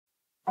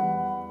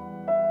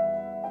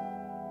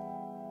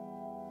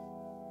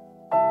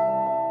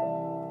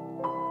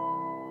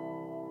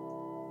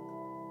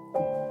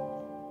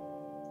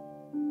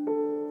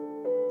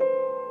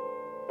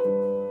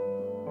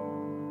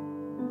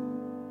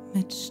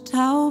mit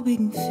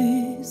staubigen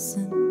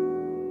Füßen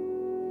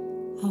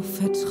auf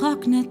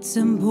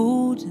vertrocknetem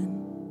Boden.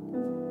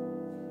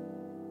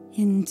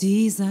 In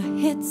dieser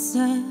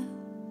Hitze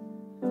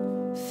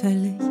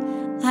völlig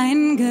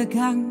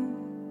eingegangen,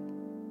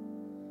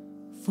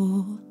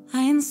 wo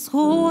einst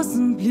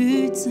Rosen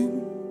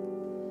blühten,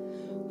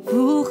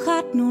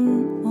 wuchert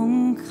nun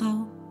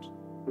Unkraut.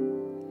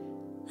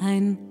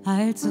 Ein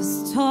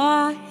altes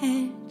Tor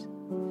hält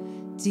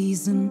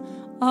diesen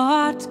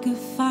Ort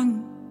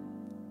gefangen.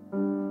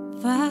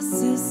 Was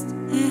ist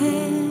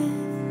es,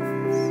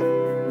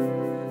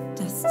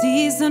 das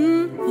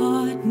diesen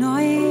Ort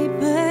neu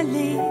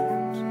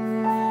belebt?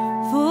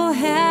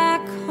 Woher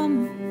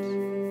kommt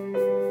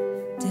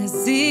der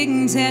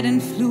Segen, der den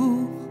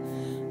Fluch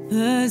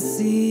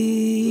besiegt?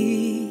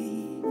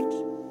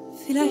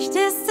 Vielleicht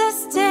ist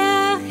es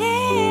der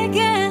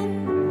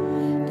Regen,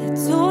 der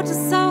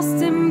Totes aus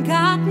dem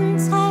Garten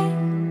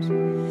treibt.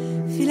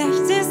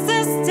 Vielleicht ist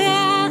es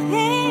der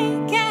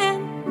Regen,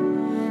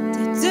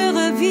 der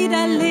Dürre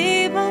wieder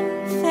Leben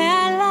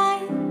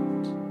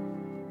verleiht.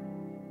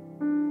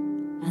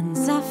 An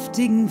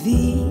saftigen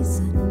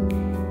Wiesen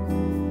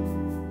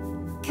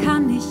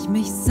kann ich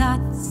mich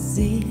satt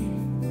sehen.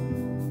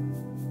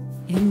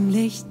 Im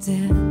Licht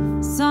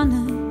der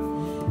Sonne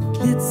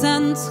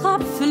glitzern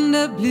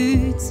tropfende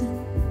Blüten.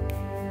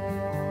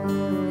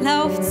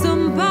 Lauf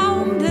zum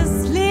Baum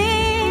des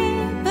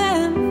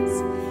Lebens,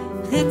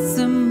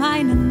 ritze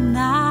meinen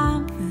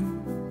Namen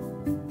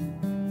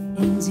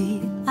in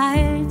die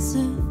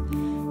alte,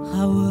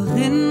 raue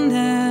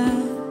Rinde.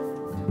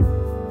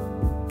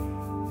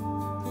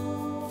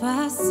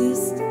 Was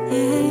ist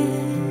es,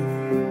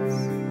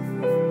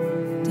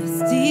 das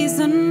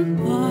diesen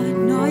Ort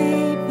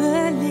neu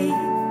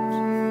belebt?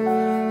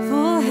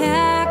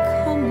 Woher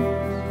kommt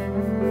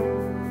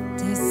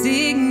der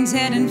Segen,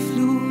 der den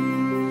Fluch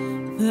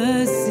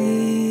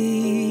besiegt?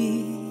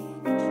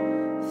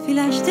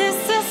 Vielleicht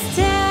ist es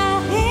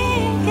der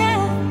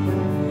Regen,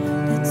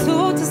 der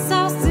Totes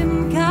aus dem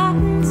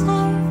Garten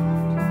treibt.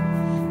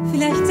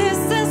 Vielleicht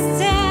ist es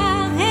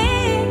der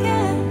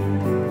Regen,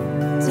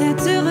 der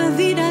Dürre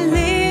wieder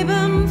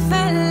Leben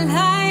verleiht.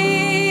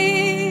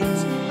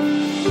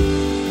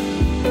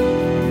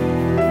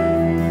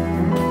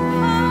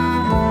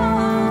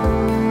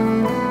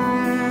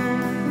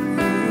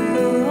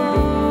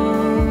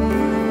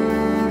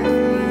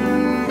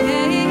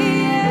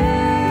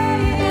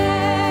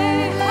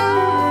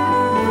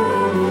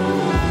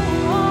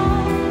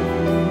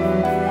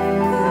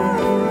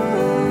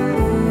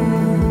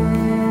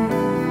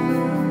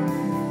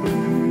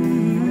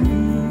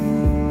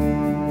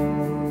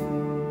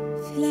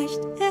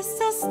 Vielleicht ist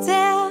es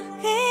der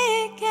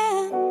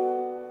Regen.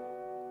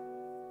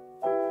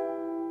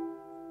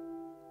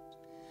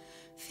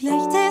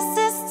 Vielleicht ist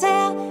es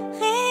der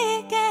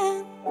Regen.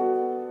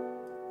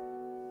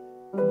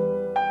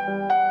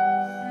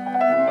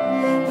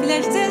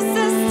 Vielleicht ist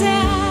es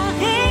der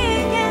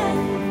Regen,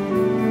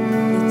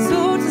 der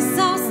Totes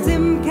aus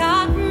dem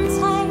Garten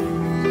treibt.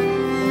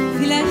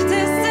 Vielleicht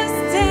ist es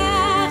der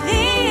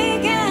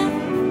Regen,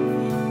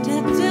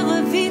 der Dürre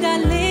wieder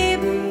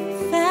Leben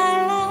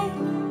verleiht.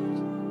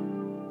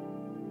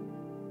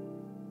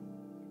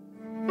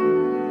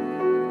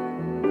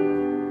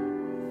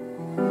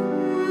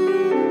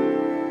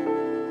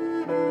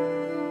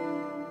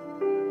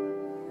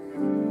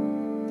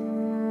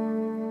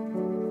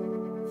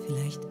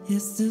 Vielleicht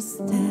ist es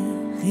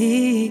der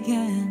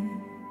Regen.